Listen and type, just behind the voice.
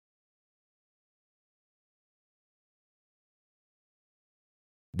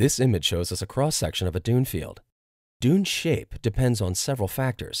This image shows us a cross-section of a dune field. Dune shape depends on several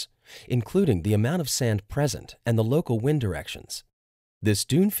factors, including the amount of sand present and the local wind directions. This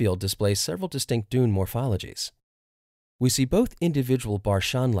dune field displays several distinct dune morphologies. We see both individual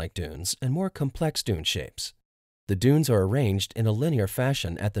Barchan-like dunes and more complex dune shapes. The dunes are arranged in a linear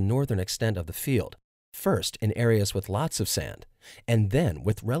fashion at the northern extent of the field, first in areas with lots of sand, and then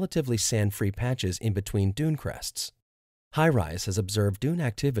with relatively sand-free patches in between dune crests. HiRise has observed dune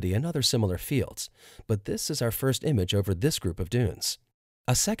activity in other similar fields, but this is our first image over this group of dunes.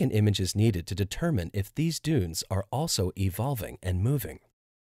 A second image is needed to determine if these dunes are also evolving and moving.